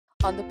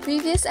on the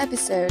previous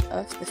episode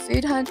of the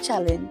Food Hunt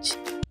Challenge.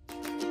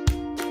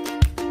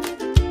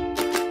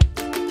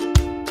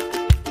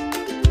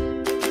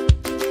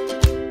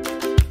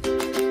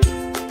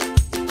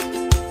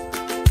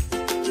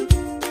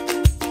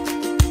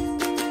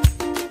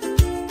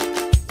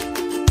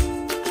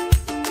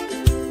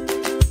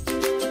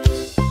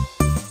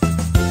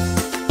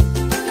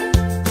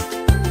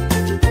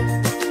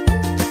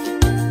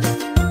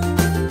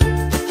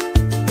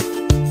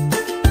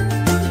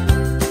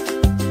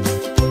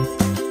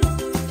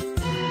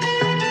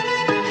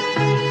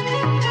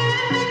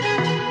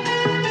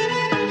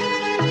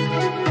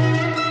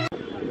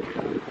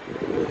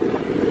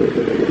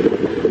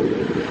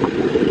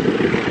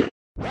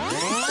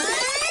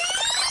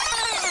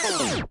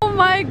 Oh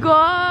my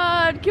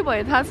god, के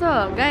भयो थाहा छ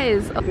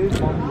guys?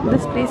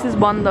 This place is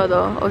बन्द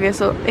though. Okay,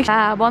 so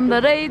बन्द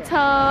रहेछ.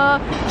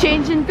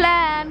 Change in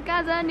plan.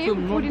 कहाँ जाने?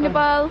 Foodie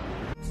Nepal.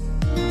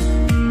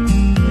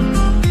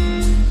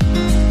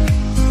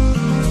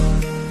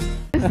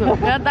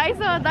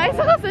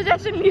 दाइसँग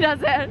सजेसन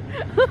लिइरहेछ यार.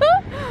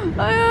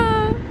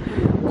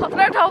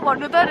 खतरा ठाउँ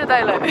भन्नु त रे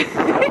दाइलाई.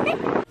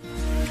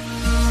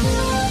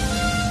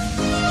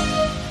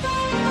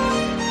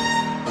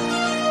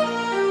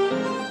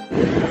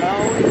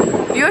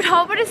 यो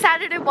ठाउँ पनि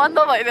स्याटरडे बन्द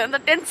भयो भने त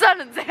टेन्सन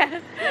हुन्छ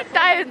यार.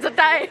 टाइ हुन्छ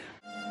टाइ.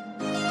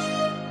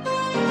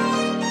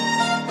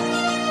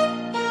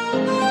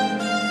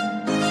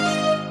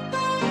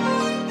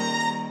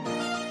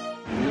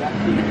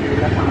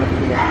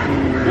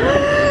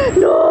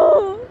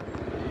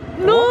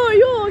 No,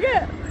 यो हो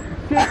क्या?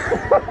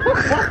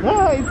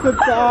 It's a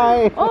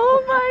tie. Oh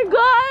my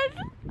god,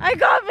 I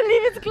can't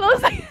believe it's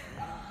closing.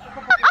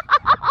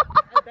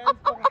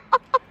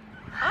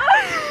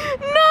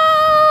 No,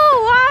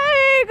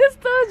 why?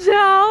 Gusto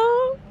jao.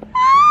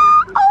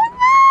 Oh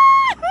no!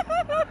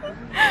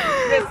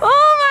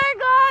 Oh my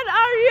god,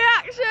 our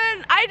reaction.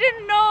 I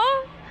didn't know.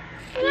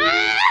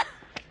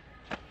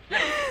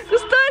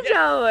 Gusto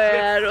jao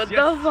yaar. What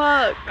the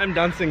fuck? I'm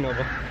dancing now.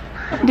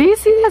 Do you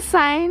see the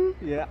sign?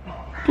 Yeah.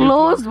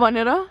 Closed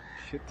vanera.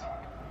 Shit.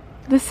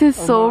 This is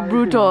so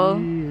brutal.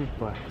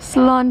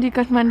 Slandi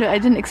Kathmandu, I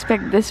didn't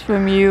expect this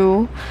from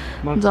you.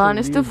 John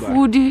is the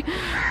foodie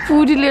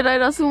liera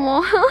rasu mo.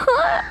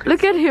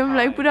 Look at him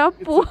like pura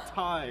po.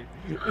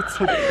 It's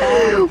a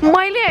tie.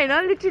 Maile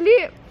haina literally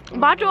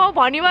bato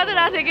bhani मात्र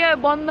राथे के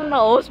बन्द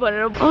नहोस्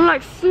भनेर. I'm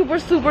like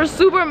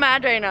super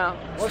mad right now.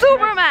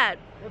 Super mad.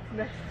 What's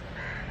next?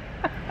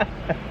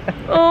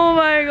 Oh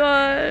my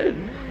god.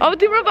 अब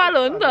तिम्रो पालो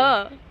हो नि त.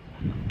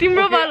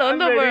 तिम्रो पालो हो नि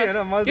त.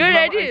 You're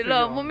ready? ल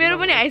म मेरो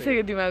पनि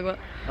आइसक्यो दिमागमा.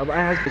 अब I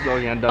have to go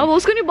यहाँ अब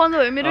उसको नि बन्द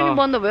भयो, मेरो नि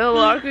बन्द भयो. अब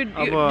अर्को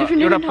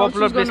एउटा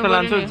पपुलर प्लेसमा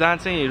लान्छु जहाँ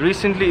चाहिँ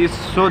रिसेन्टली इज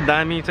सो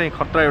दामी चाहिँ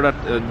खतरा एउटा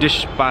डिश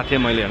पाएको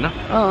थिएँ मैले हैन.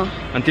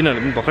 अनि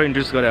तिनीहरूले पनि भर्खर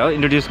इन्ट्रोड्युस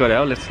गरे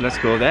हो. Let's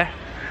go there.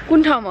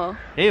 कुन ठाउँमा?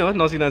 यही हो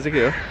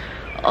नजिकै हो.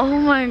 Oh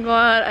my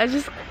god,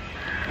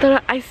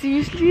 I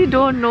seriously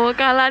don't know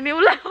कहाँ लाने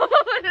उला.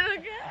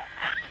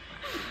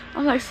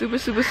 I'm like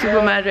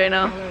super mad right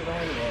now.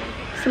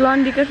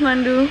 Salon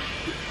Kathmandu,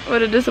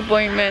 what a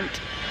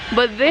disappointment.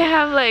 But they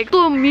have like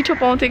so meetup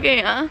paunte ke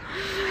yahan.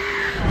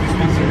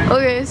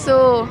 Okay,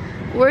 so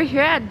we're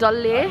here at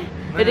Dalle.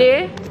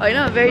 I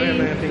know,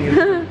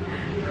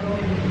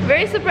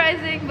 very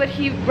surprising, but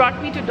he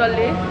brought me to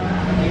Dalle.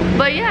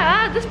 But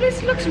yeah, this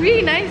place looks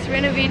really nice,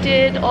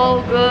 renovated,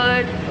 all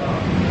good.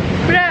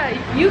 Bruh,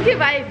 UK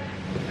vibe.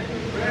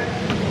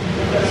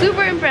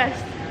 Super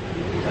impressed.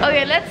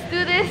 Okay, let's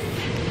do this.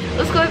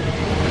 Let's go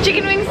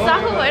chicken wings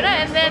taco,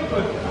 and then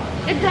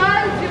it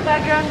does your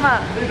background.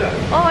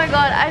 Oh my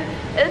god,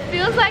 it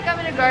feels like I'm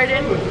in a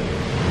garden.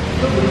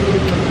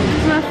 This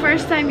is my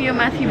first time here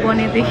mathi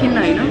bone dekhin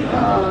haina.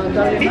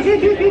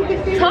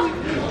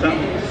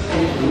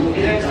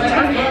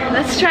 Okay,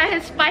 let's try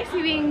his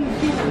spicy wings.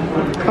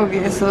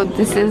 Okay, so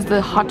this is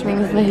the hot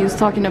wings that he was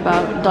talking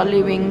about,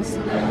 dolly wings.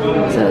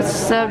 So it's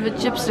served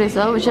with chips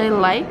resa, which I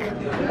like.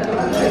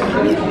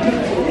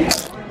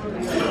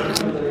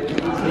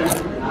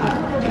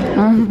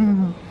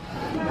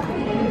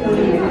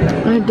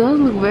 It does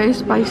look very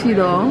spicy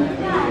though.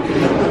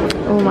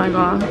 Oh my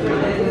god.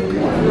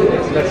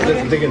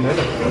 Let's dig in there.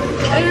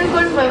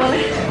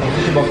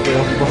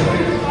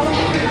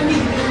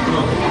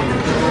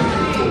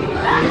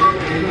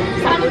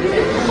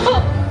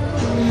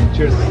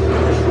 Cheers.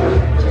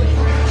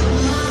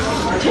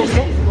 Cheers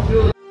guys.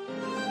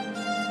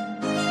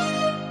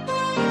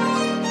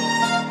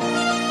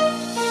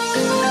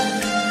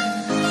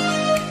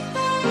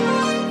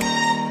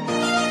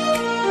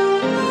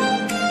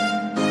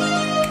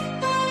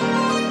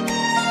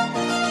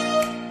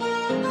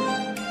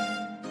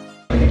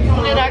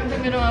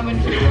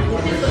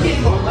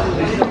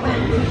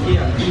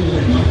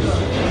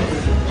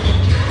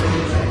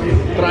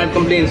 Tribe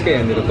complaints ke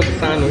yandere kati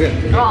sano ke?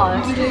 Oh,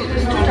 it's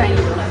too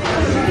tiny.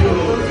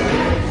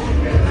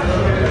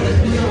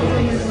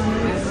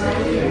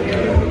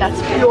 That's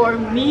pure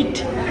meat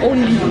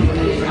only.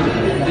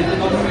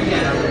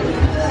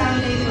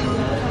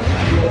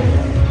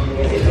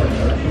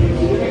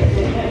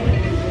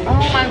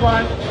 Oh my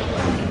god.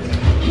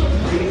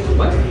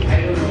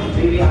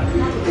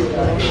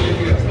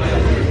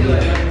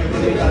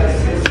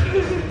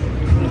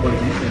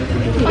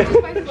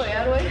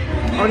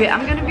 Okay,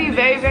 I'm gonna be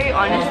very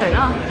honest right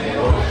now.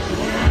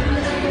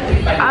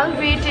 I'll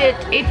rate it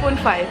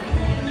 8.5.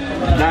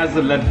 That's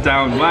a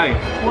letdown. Why?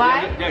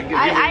 Why?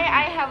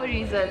 I have a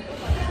reason.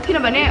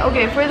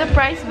 Okay, for the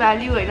price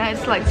value,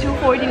 it's like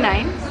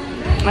 $249.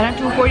 And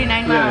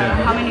 $249,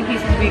 how many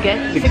pieces we get?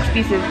 6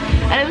 pieces.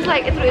 And it was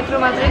like,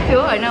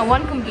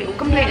 one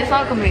complaint, it's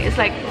not a complaint, it's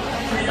like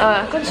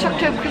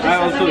constructive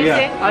criticism, they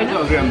say. I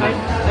also agree on that.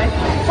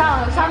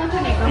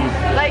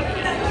 Like,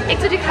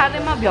 एकचोटि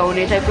खाँदैमा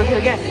भ्याउने टाइपको थियो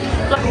क्या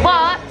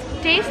but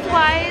taste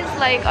wise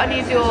like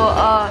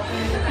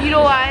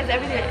hero wise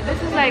everything this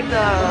is like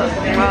the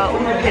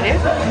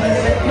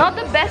not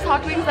the best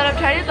hot wings that I've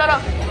tried it but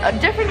a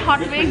different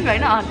hot wing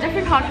right now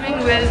different hot wing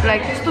with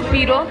like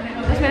stupiro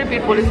this made a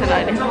bit police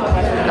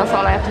that's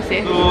all I have to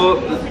say so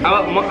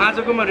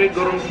आजको मा rate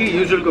गरौँ कि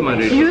युजुअलको मा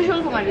rate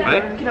युजुअलको मा rate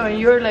गरौँ किनभने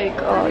you're like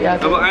yeah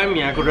अब I'm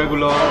यहाँको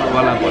रेगुलर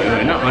वाला भयो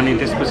हैन अनि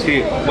त्यसपछि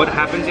what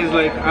happens is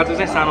like आज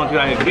चाहिँ सानो थियो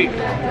I agree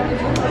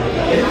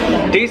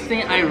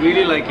tasting I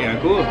really like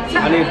yako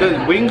and the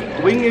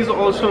wing is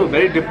also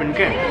very different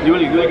you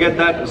will get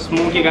that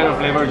smoky kind of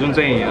flavor jun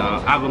chai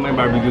ago mai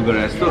barbecue gare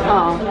jasto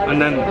and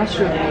then that's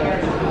true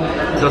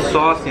the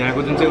sauce yako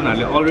jun chai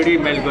unharle already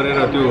melt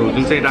garera tyo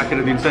jun chai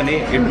rakera dincha ni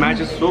it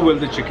matches so well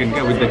the chicken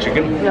with the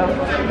chicken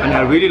and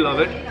I really love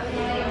it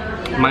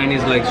mine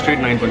is like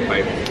straight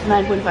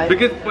 9.5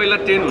 because पहिला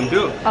 10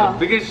 हुन्थ्यो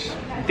because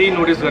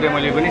notice so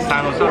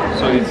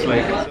it's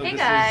like hey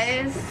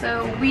guys, so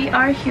we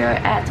are here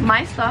at my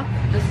stop.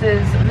 This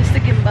is Mr.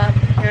 Kimbap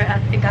here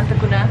at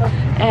Ikantakuna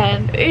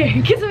and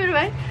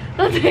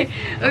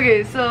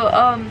okay, so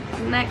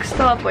next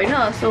stop right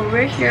now. So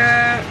we're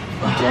here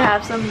to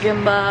have some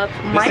gimbap.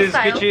 My this is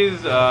style. Kichhy's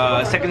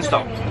second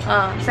stop.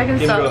 Second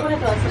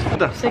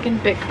stop.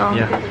 Second pick.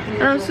 Yeah.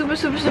 And I'm super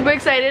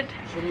excited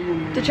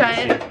to try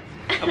it.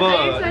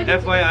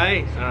 FYI,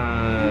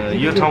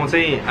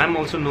 I'm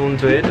also known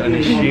to it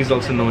and she's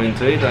also known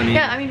to it.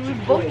 Yeah, I mean we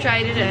both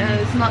tried it and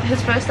it's not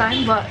his first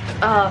time, but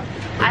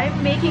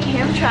I'm making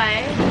him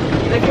try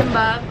the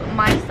kimbap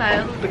my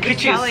style. The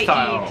Kichhy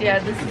style. Yeah,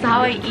 this is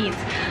how I eat.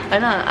 I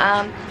know.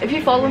 If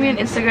you follow me on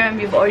Instagram,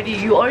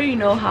 you already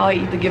know how I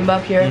eat the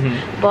gimbap here.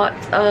 But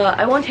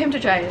I want him to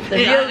try it.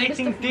 I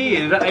think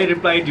I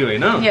replied to you,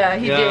 no? Yeah,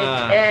 he did.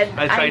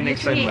 And I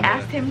literally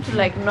asked him to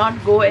like not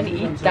go and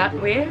eat that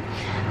way.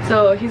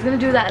 So he's gonna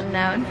do that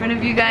now in front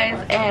of you guys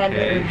and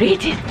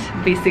rate it,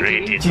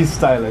 basically. Kichhy's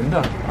style,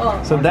 no?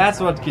 So that's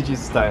what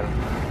Kichhy's style.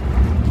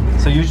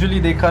 So usually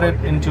they cut it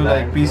into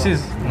like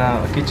pieces.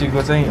 Now Kichhy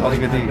go चाहिँ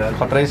अलिकति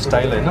खतरै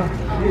style हैन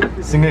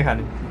सिंगै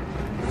खाने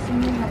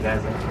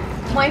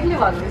मैले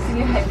भन्नु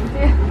सिंगै खाएको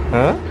थिए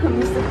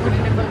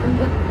Mr.Foodie Nepal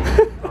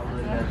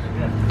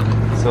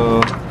So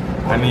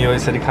हामी यो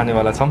यसरी खाने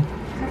वाला छौं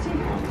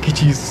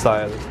Kichhy's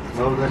style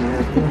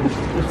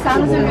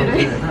सानो छ मेरो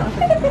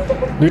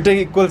दुईटै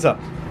इक्वल छ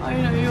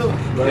हैन यो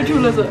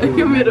ठुलो छ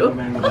यो मेरो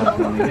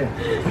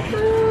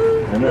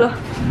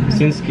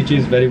Since Kichhy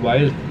is very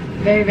wild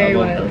very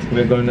wild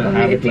we're going to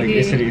have it like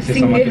यसरी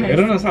समातेको हेर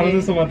न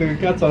सानो समातेको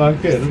क्या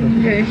चलाएको हेर न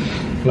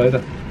ल है त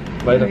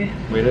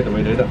wait it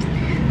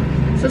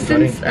So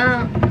since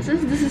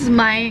this is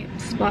my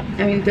spot,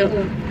 I mean the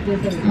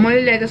my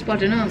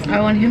spot, I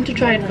want him to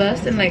try it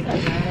first and like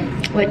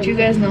let you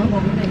guys know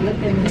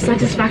the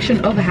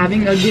satisfaction of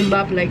having a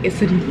gimbap like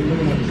isuri.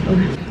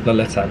 Now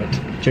let's have it.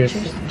 Cheers.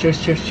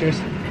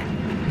 Cheers.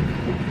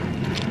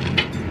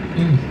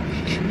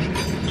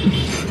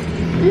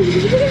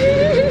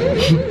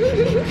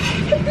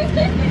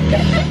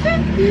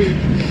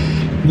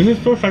 This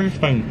is so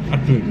satisfying,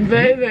 actually.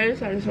 Very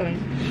satisfying.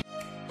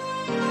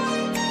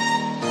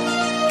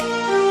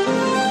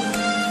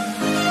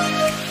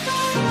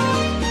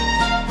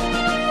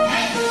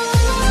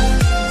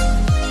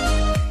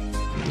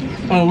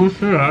 Oh, we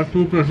still have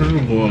 2 places to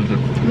go also.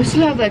 We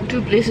still have like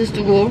 2 places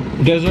to go.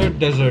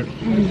 Desert.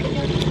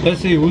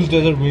 Let's see whose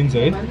desert wins,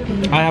 right?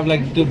 I have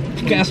like the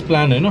gas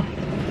plan, you know?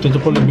 So the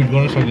probably beat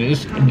going to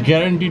it's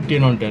guaranteed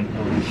 10 on 10.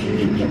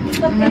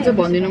 That's a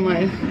bond,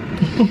 my.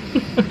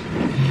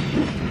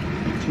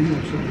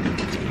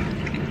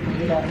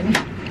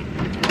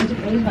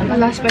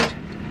 Last bite.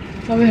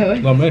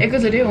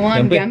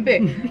 One gampe.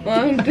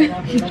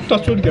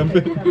 Touch wood gampe.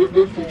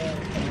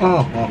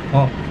 Oh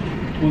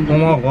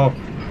my god.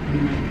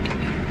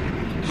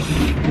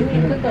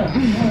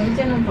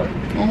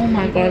 Oh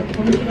my god.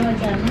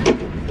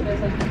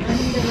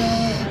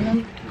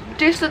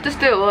 Taste of this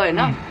day,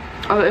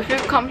 if you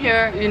come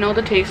here, you know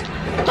the taste.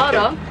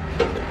 But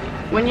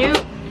when you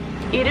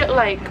eat it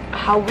like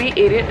how we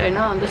ate it,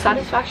 the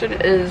satisfaction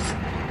is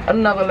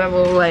another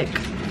level, like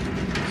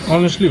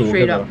honestly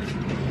straight up.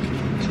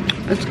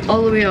 It's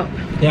all the way up.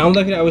 Yeah,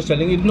 I was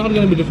telling you, it's not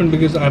going to be different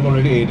because I've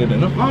already ate it,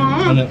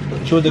 And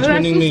so the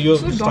training your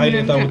style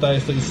it's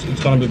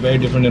going to be very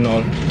different and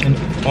all. And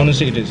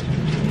honestly, it is.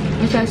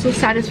 It's also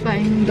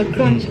satisfying, the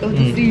crunch of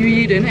the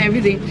seaweed and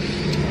everything.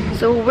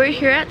 So we're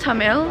here at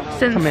Tamil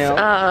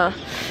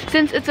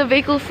since it's a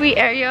vehicle-free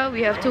area.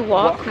 We have to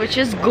walk, which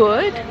is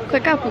good.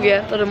 Quick up,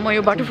 yeah. But I'm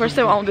your button first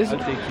time on this. So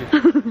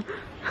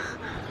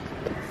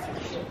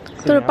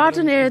the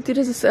pattern area,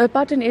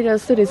 pattern area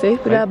is there.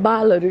 Pura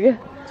bal haru ke.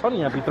 Sorry,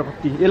 यहाँ भित्र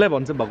कति यसलाई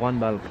भन्छ भगवान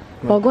बाल.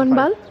 भगवान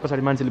बाल?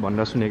 पछाडी मान्छेले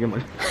भनेर सुनेको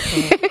मैले.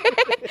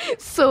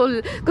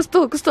 So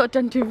कस्तो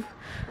attentive.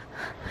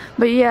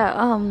 But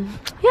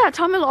yeah,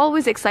 Tamil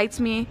always excites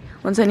me.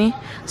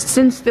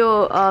 Since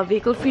the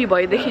vehicle free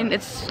boy,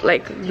 it's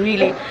like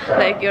really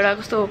like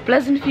you're so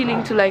pleasant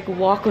feeling to like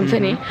walk on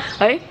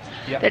right?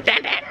 Yeah.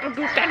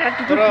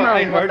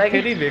 I heard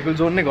any vehicle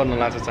zone ne garnu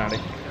लाग्छ चाँडै.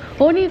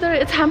 Only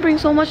it's hampering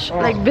so much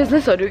like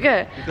business parking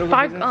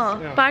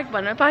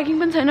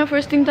पनि छैन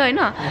first thing ta Hahn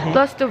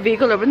plus the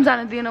vehicle पनि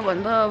जान दिएन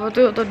भन्दा अब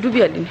त्यो त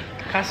डुबिहाल्यो नि.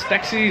 खास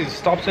ट्याक्सी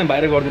स्टप चाहिँ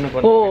बाहिर गर्दिनु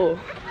पर्छ. हो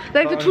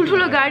लाइक त्यो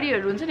ठुलठुलो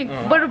गाडीहरु हुन्छ नि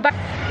बरु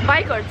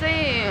बाइकहरु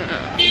चाहिँ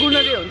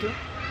गुड्नदै हुन्थ्यो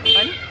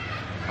हैन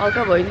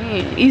हल्का भयो नि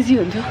इजी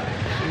हुन्थ्यो.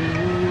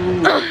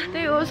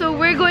 त्यही हो. So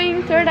we're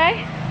going third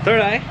eye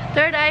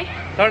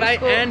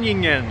and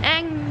yin yang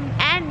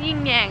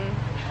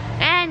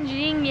and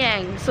yin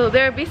yang. So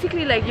they're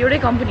basically like एउटै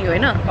company हो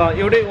हैन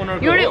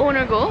एउटै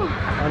owner go.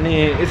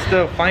 अनि it's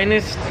the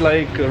finest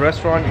like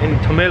restaurant in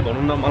Tamil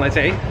भनौं न मलाई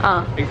चाहिँ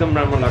एकदम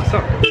राम्रो लाग्छ.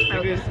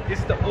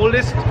 It's the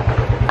oldest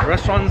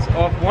restaurants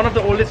of one of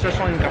the oldest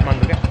restaurants in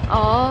Kathmandu के.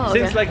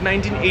 Since like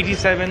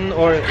 1987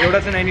 or एउटा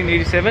चाहिँ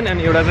 1987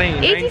 and एउटा चाहिँ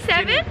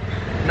 87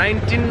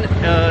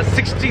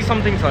 1960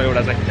 something छ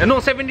एउटा चाहिँ. No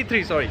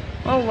 73 sorry.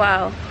 Oh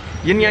wow.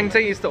 Yin Yang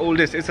is the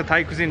oldest. It's a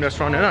Thai cuisine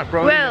restaurant, right?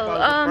 Probably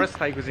the first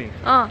Thai cuisine.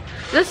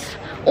 This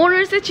owner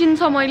is Chin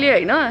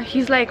Samoyli,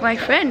 he's like my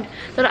friend.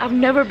 But I've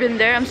never been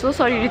there. I'm so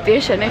sorry,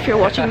 Ritesh, and if you're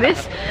watching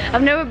this,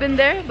 I've never been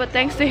there. But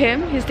thanks to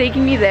him, he's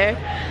taking me there.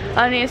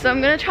 So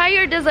I'm gonna try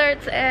your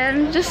desserts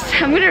and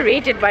I'm gonna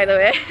rate it, by the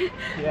way.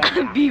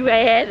 Yeah.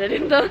 Beware, I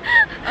didn't know.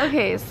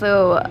 Okay,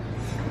 so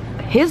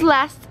his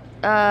last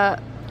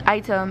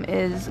item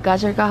is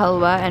gajar ka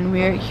halwa, and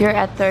we're here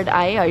at Third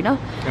Eye,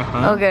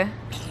 Okay.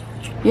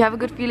 You have a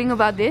good feeling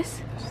about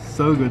this?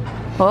 So good.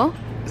 Oh?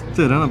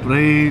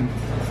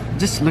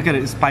 Just look at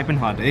it, it's piping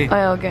hot, eh?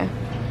 Oh, okay.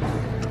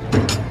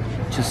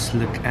 Just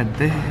look at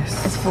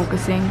this. It's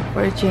focusing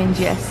for a change,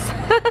 yes.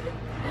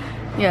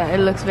 Yeah, it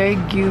looks very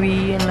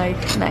gooey and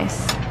like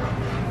nice.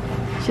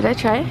 Should I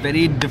try?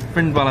 Very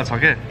different wala cha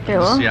ke?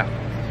 Yeah.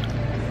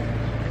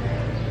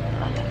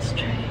 Let's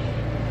try.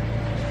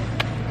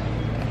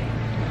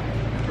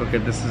 Okay,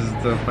 this is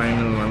the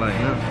final wala,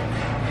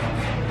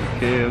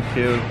 Okay.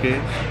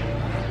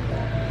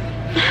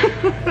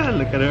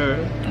 Look at her.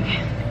 Okay.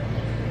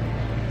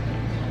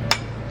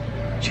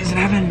 She's in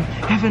heaven.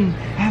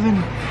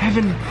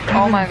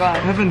 Oh my god.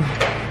 Heaven.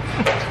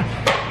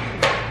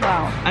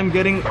 Wow. I'm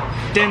getting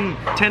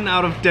 10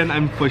 out of 10.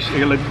 I'm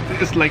pushing.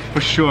 It's like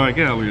for sure. I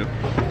can help you.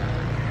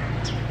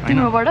 I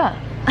know.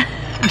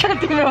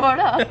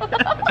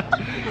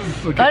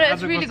 Okay,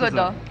 it's really good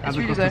though. It's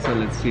really good. So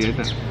let's see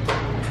it.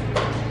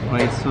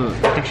 Right, so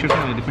texture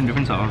is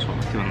different sauce.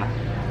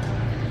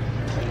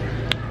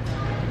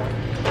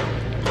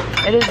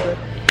 It is good.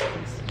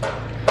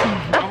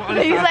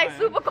 He's like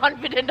super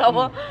confident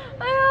over.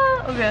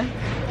 Okay.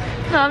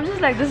 No, I'm just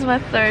like, this is my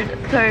third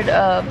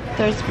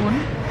spoon,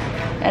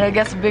 and it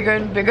gets bigger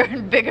and bigger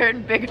and bigger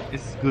and bigger.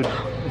 It's good.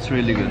 It's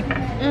really good.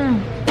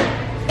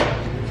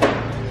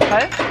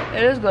 Okay,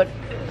 it is good.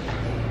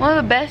 One of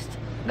the best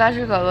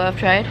gajar ka halwa I've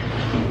tried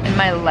in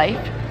my life.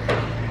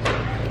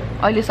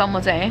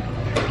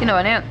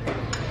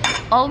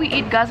 All we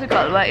eat gajar ka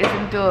halwa is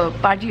into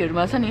party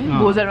haruma cha ni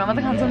bhojharma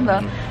matra khन्छ नि त.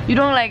 You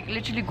don't like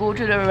literally go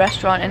to the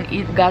restaurant and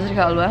eat gajar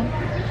ka halwa.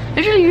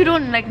 Literally you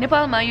don't like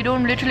Nepalma, you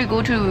don't literally go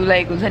to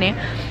like हुन्छ नि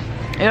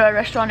a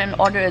restaurant and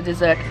order a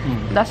dessert.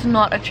 That's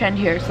not a trend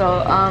here. So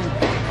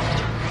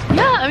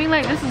yeah, I mean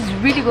like this is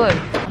really good.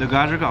 The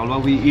gajar ka halwa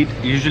we eat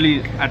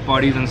usually at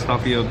parties and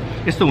stuff here.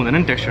 It's the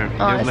one texture.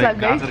 It's like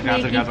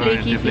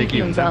gajar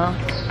flaky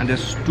and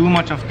there's too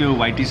much of the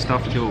whitey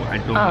stuff too. I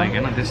don't like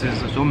it. This is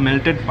so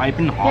melted,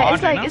 piping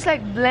hot. Yeah, it's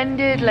like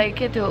blended like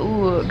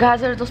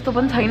gajar jasto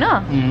pani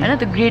chaina हैन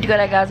त्यो great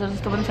गरा गाजर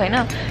जस्तो पनि छैन.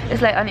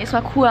 It's like अनि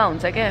यसमा खुवा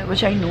हुन्छ के,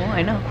 which I know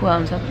हैन खुवा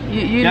हुन्छ.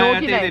 You know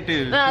कि नै.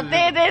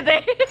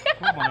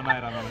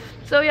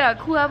 So yeah,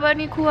 खुवा र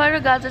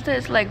गाजर चाहिँ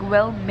is like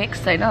well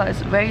mixed Hahn.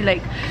 It's very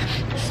like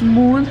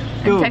smooth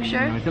in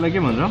texture. त्यसलाई के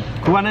भन्छ?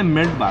 खुवा नै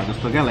मेल्ट भएको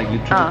जस्तो क्या, like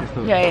literally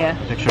त्यस्तो. Yeah.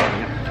 Texture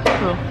क्या.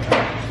 True.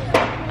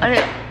 अनि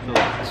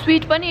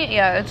sweet pani,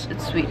 yeah,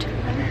 it's sweet.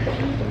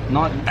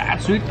 Not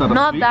that sweet, but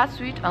not sweet. That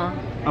sweet.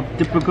 A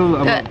typical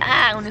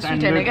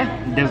standard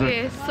dessert.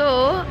 Okay, so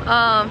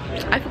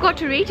I forgot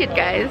to rate it,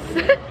 guys.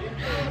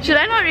 Should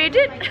I not rate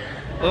it?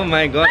 Oh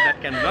my god,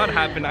 that cannot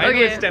happen. I know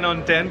it's 10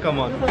 on 10, come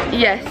on.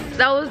 Yes,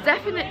 that was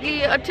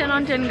definitely a 10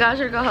 on 10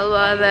 gajar ka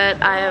halwa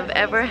that I have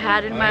ever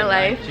had in my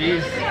life.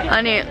 Jeez.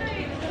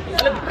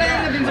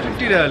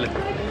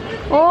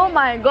 Oh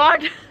my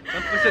god.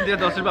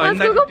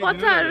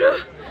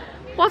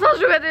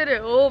 50 rupiyaँ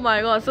दिएर oh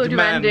my god, so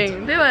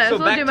demanding. So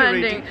so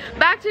demanding.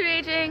 Back to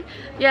rating.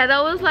 Yeah,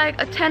 that was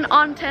like a 10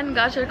 on 10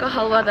 gajar ka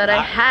halwa that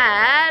I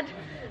had.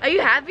 Are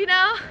you happy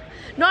now?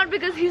 Not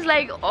because he's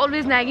like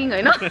always nagging,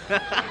 I know.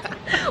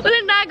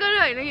 Well, nag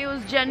gareyo haina, he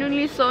was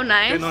genuinely so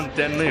nice. 10 on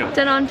 10 नै हो.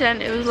 10 on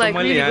 10. It was like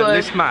really good.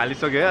 List मा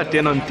हालिसक्यो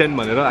 10 on 10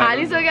 भनेर.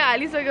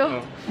 हालिसक्यो.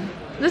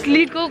 Just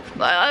lead ko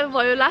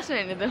भयो last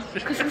हैन त.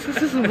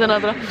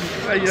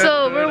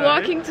 So we're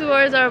walking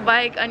towards our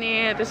bike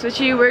अनि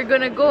त्यसपछि we're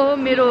gonna go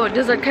मेरो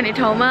dessert खाने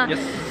ठाउँमा.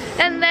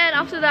 And then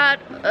after that,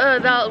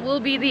 that will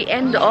be the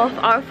end of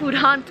our food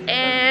hunt.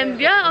 And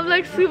yeah, I'm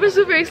like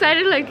super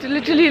excited, like to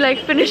literally like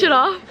finish it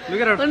off.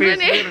 Look at her face,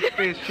 look at her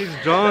face. She's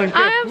drunk.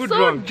 I am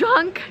so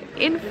drunk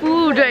in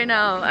food right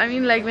now. I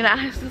mean, like when I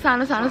have to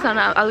sana,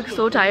 I look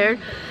so tired.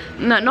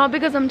 No, not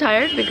because I'm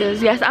tired,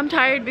 because yes, I'm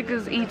tired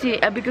because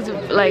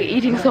of like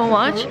eating so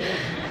much.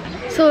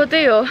 So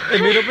there you go.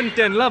 मेरो पनि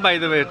 10 ला by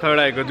the way, third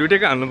आएको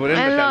दुईटैको हाल्नु पर्यो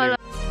नि त.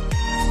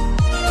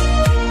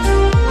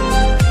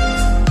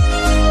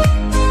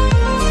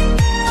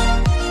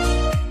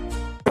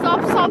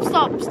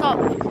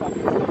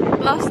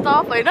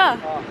 Stop होइन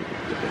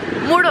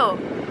मुडो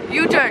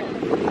U-turn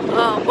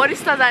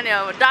Barista जाने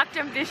अब डार्क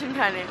टेम्पटेसन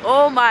खाने.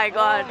 Oh my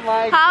god,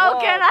 how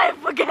can I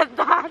forget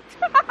that?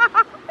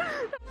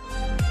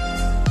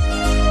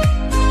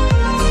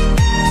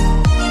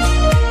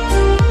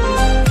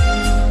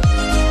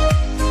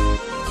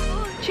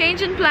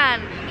 Change in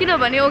plan.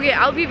 किनभने okay,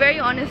 I'll be very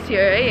honest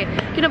here है.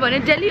 किनभने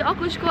Delhi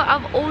Akushko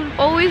I've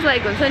always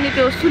like हुन्छ नि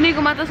त्यो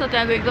सुनेको मात्र छ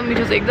त्यहाँको एकदम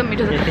मिठो छ.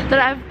 But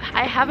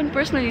I haven't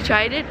personally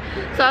tried it.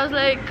 So I was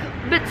like a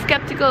bit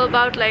skeptical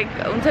about like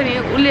हुन्छ नि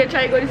उले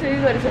try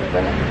गरिसक्यो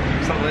पहिला.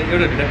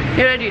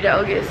 एउटा दुईटा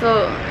okay. So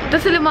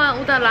त्यसैले म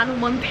उता लानु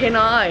मन थिएन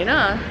हैन.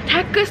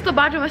 ठ्याक्कै यस्तो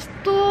बाटोमा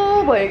यस्तो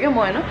भयो के म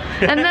हैन.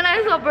 And then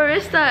I saw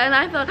barista and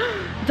I thought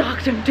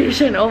dark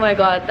temptation. Oh my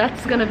god,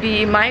 that's gonna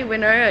be my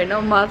winner हैन.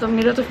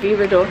 मेरो त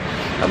favorite हो.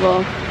 अब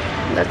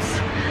let's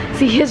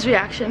see his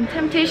reaction.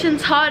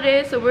 Temptation's hot,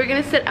 so we're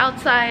gonna sit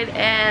outside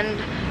and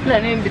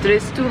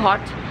it's too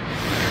hot.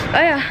 Oh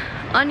yeah,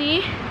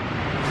 Ani.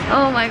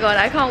 Oh my god,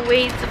 I can't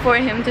wait for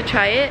him to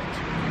try it.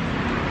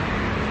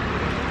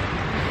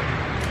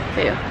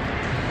 Here,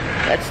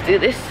 let's do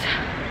this.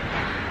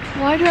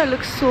 Why do I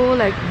look so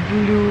like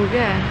blue?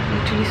 Yeah,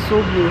 literally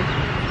so blue.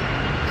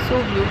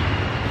 So blue.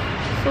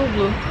 So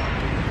blue.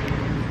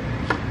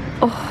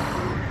 Oh.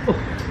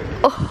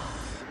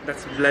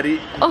 That's bloody.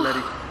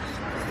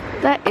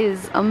 That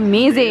is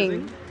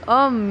amazing.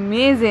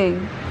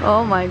 Amazing.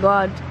 Oh my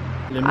god.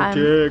 Let me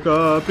take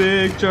a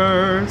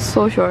picture.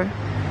 So sure.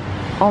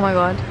 Oh my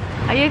god.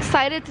 Are you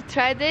excited to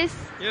try this?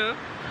 Yeah.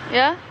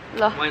 Yeah?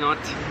 Why not?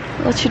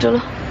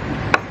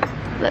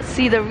 Let's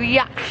see the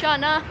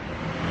reaction. Tan.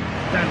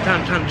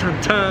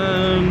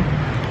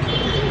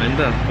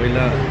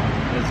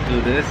 Let's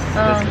do this.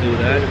 Let's do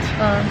that.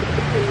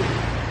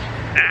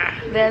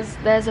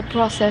 There's a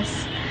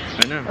process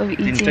of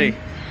eating.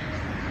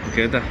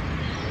 Okay,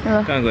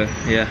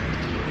 yeah.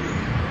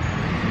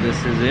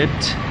 This is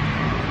it.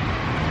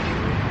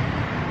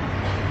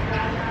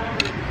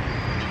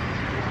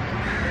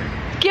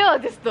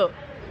 What is this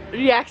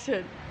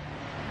reaction?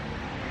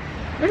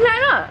 Why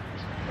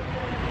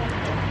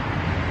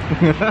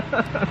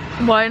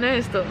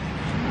not?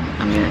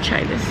 I'm gonna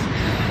try this.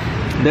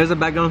 There's a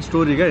background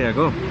story, yeah,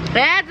 go.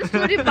 Yeah, the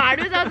story.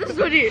 The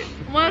story.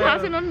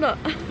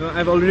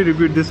 I've already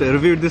reviewed this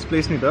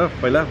place, New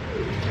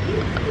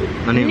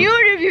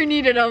review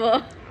needed,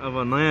 Ava.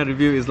 Naya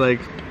review is like,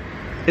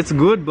 it's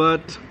good,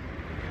 but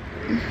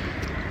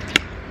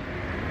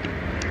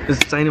it's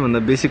tiny on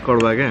the basic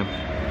cordbag.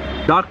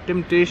 Dark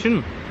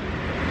temptation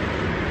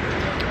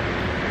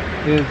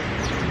is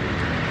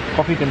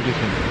coffee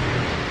temptation.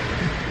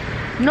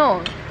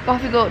 No,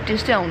 coffee go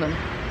taste I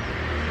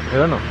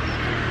don't know.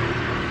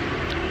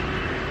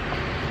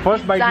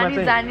 First bite, no.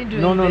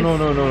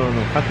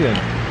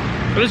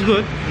 But it's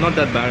good, not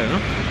that bad, you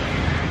know.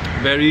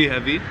 Very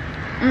heavy.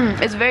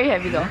 It's very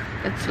heavy though.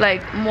 It's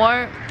like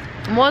more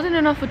than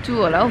enough for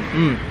two, hello.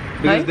 Because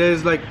right?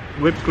 there's like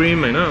whipped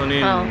cream, you know,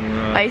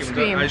 ice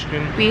cream,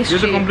 pastry.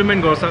 There's a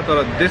compliment gosa,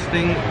 this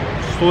thing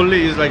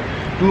solely is like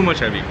too much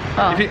heavy.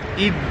 If you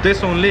eat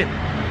this only,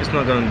 it's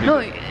not gonna be.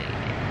 No,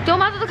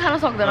 tomato to khana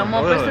sakdana.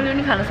 Ma personally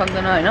ni khana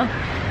sakdana, you know.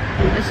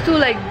 It's too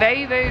like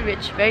very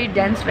rich, very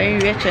dense, very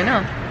rich, you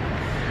know.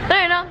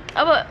 You know,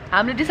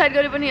 I'm decide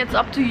it's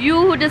up to you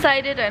who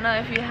decided. I know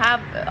if you have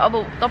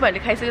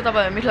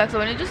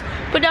just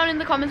put down in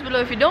the comments below.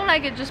 If you don't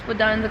like it, just put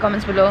down in the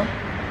comments below.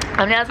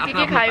 I'm asking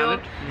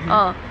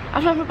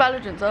आफ्नो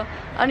palate हुन्छ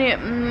अनि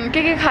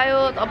के खायो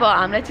अब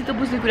हामीलाई चित्त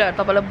बुझ्ने कुराहरु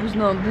तपाईलाई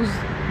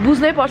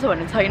बुझ्नै पर्छ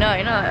भन्ने छैन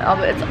हैन अब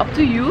it's up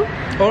to you.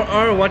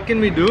 Or what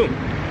can we do?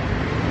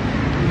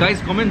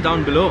 Guys, comment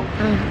down below.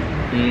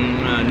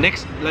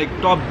 Next like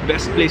top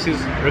best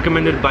places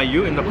recommended by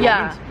you in the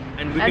comments.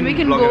 And we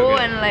can go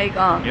and like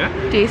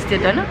taste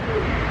it, right?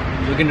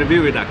 We can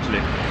review it actually.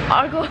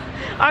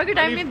 अर्को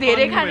time में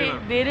धेरै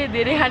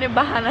खाने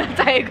बहाना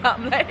चाहिएको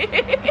हामीलाई.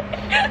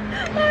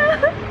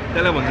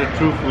 त्यसलाई भन्छ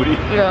true foodie.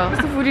 Yeah,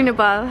 Mr. Foodie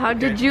Nepal, how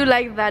did you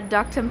like that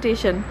Dark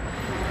Temptation?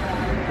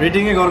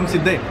 Rating ए गरौँ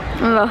सिधै.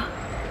 ल.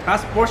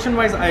 As portion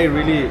wise, I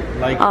really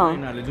like it.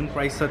 Jun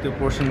price sa त्यो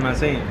portion ma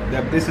चाहिँ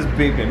this is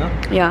big, Hahn?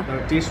 Yeah.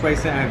 Taste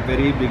wise I have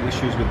very big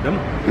issues with them.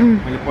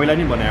 मैले पहिला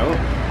नि भने हो.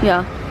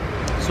 Yeah.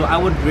 So I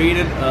would rate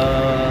it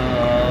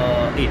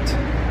 8.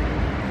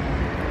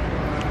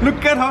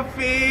 Look at her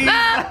face.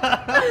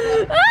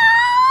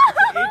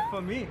 8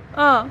 for me.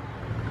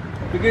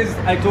 Because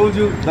I told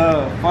you the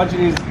fudge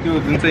is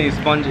the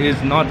sponge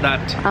is not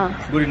that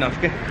good enough.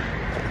 Okay?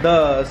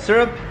 The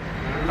syrup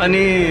and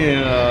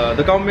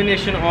the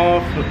combination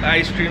of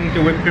ice cream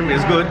to whipped cream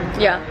is good.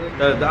 Yeah.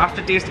 The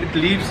aftertaste it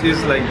leaves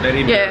is like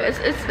very bitter. Yeah,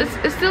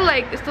 it's still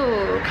like bitter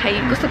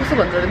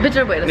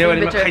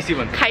bitter. Kichhy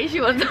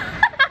bhन्छ.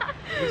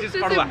 Which is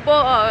kadwa.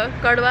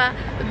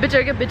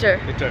 Bitter ke bitter.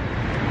 Bitter.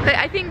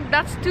 I think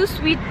that's too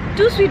sweet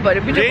but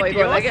a bitter boy.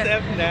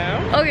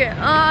 Now. Okay,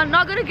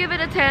 not gonna give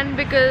it a 10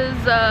 because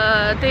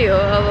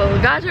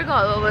gajar ka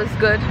halwa was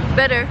good,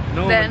 better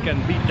no than. one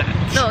can beat that.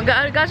 No,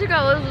 gajar ka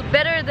halwa was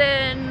better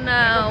than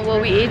what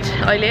we ate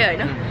earlier,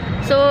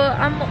 so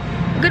I'm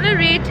gonna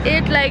rate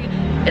it like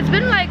it's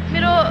been like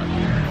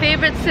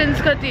favorite since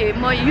kati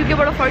ma UK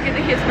bata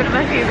farkidekhi it's been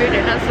my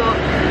favorite, so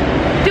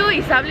त्यो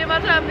हिसाबले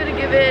मात्र I'm gonna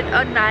give it a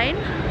 9.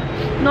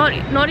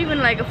 Not even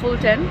like a full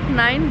 10,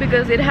 9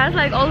 because it has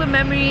like all the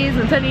memories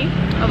and sunny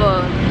अब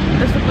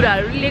त्यस्तो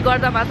कुराहरुले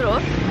गर्दा मात्र हो.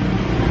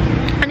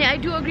 अनि I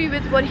do agree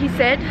with what he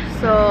said,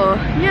 so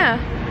yeah.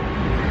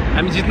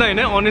 हामी जित्न हैन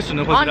honest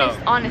हुनु खोजिरा.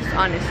 Honest,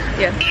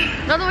 yes.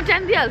 न त म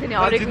 10 दिइहाल्थे नि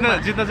हरेकमा.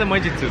 जित्न चाहिँ म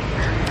जित्छु.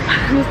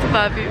 Mr.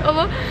 Papi.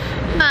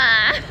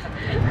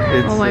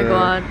 Oh my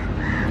god.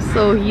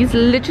 So he's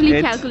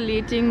literally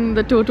calculating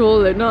the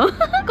total,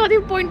 कति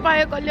point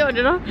पायो कहिले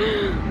भनेर.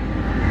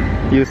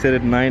 You said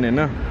it 9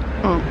 Hahn?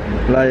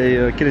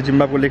 Like के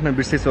जिम्बाको लेख्न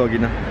बिर्सेछु अघि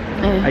न.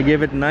 I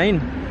gave it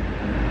 9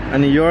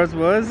 and yours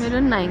was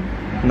 9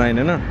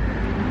 Hahn?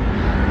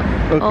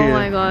 Okay. Oh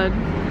my god.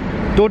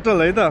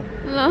 Total है त?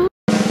 ल.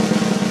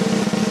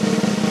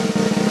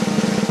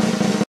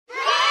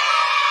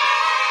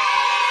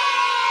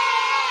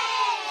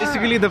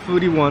 Basically the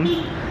foodie won.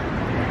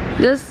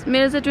 This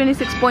mirrors a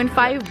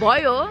 26.5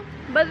 boyo,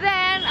 but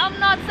then I'm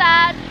not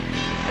sad.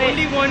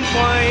 Only 1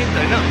 point,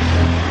 I know.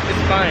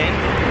 It's fine.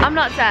 I'm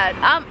not sad.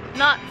 I'm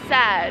not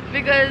sad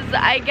because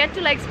I get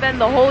to like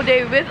spend the whole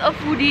day with a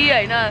foodie.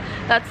 I know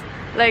that's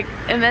like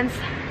immense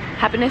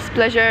happiness,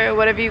 pleasure,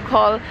 whatever you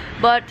call.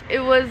 But it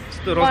was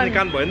fun.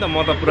 But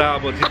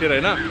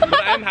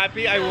I'm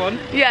happy I won.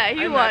 Yeah,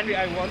 he won. Happy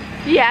I won.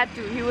 He had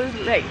to.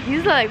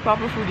 He's like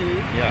proper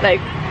foodie. Yeah. Like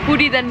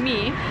foodie than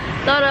me.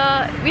 But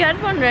we had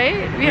fun, right?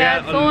 We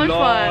had so much fun.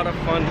 A lot of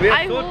fun. We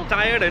are so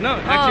tired,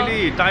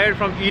 actually tired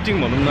from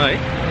eating, like,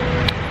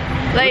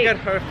 look at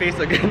her face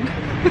again.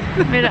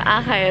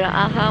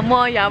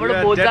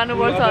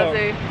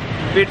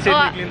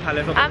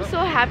 I'm so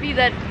happy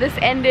that this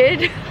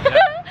ended.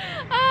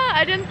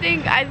 I didn't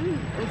think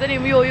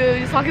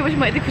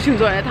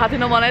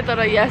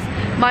yes,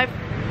 my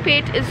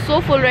plate is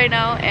so full right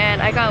now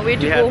and I can't wait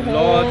to go home.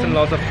 Lots and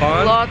lots of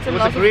fun. It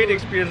was a great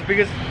experience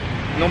because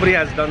nobody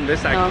has done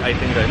this, I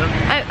think, right now.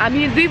 I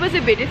mean, it's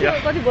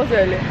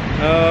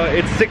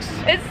 6.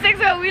 It's 6.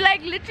 We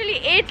like literally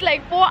ate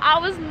like 4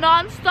 hours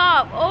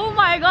non-stop. Oh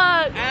my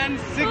god. And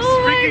 6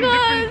 freaking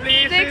different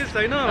places,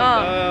 I know.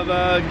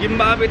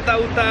 Gimbab,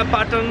 Uta,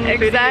 Patan,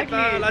 exactly.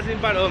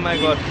 Oh my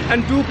god.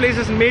 And 2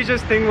 places, major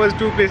thing was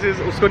 2 places.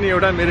 Usko ni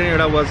euta, mere ni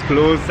euta was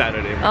closed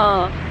Saturday.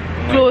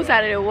 Close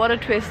Saturday, what a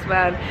twist,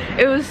 man.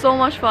 It was so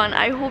much fun.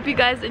 I hope you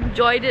guys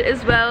enjoyed it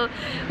as well.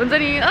 It was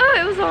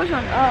so much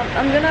fun.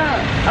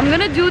 I'm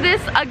gonna do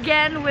this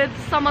again with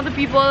some other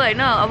people. I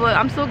know.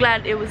 I'm so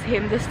glad it was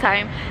him this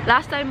time.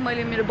 Last time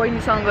मेरो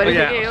बहिनी सँग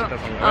गरेको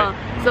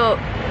so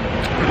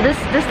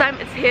this time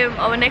it's him.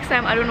 Next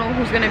time I don't know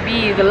who's gonna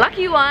be the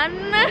lucky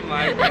one. Oh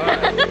my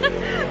god.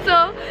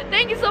 So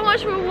thank you so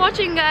much for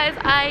watching, guys.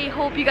 I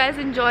hope you guys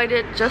enjoyed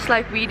it just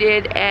like we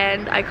did,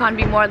 and I can't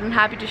be more than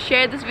happy to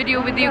share this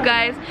video with you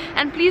guys.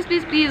 And please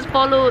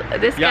follow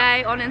this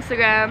guy on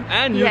Instagram.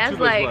 And he YouTube has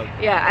like as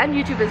well. and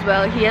YouTube as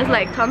well. He has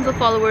like tons of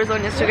followers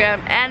on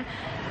Instagram, and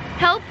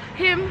help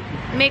him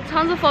make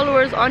tons of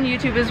followers on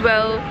YouTube as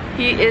well.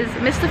 He is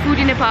Mr.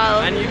 Foodie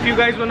Nepal. And if you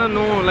guys wanna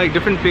know like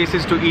different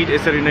places to eat,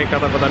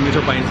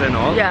 and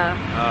all,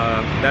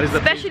 that is the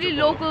especially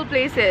local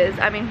places.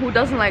 I mean, who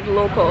doesn't like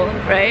local,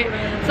 right?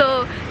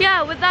 So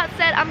yeah, with that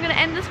said, I'm gonna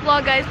end this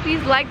vlog, guys.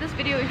 Please like this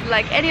video if you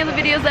like any of the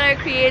videos that I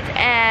create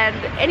and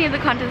any of the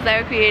contents that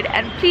I create,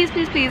 and please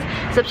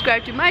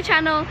subscribe to my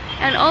channel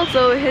and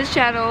also his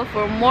channel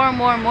for more and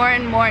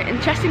more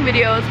interesting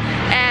videos.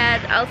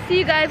 And I'll see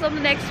you guys on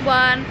the next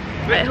one.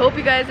 I hope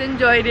you guys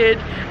enjoyed it.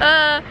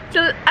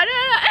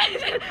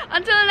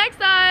 Until next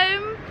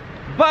time.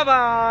 Bye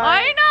bye.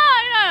 I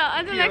know.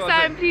 Until next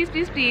time, please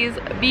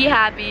be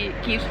happy,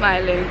 keep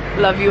smiling.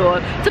 Love you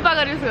all.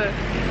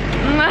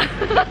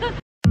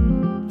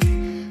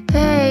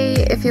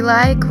 If you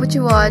like what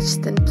you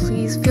watched, then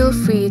please feel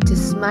free to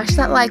smash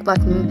that like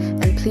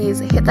button and please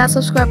hit that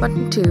subscribe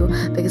button too,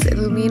 because it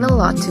will mean a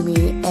lot to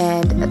me.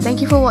 And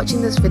thank you for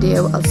watching this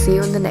video. I'll see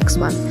you in the next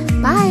one.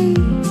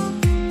 Bye!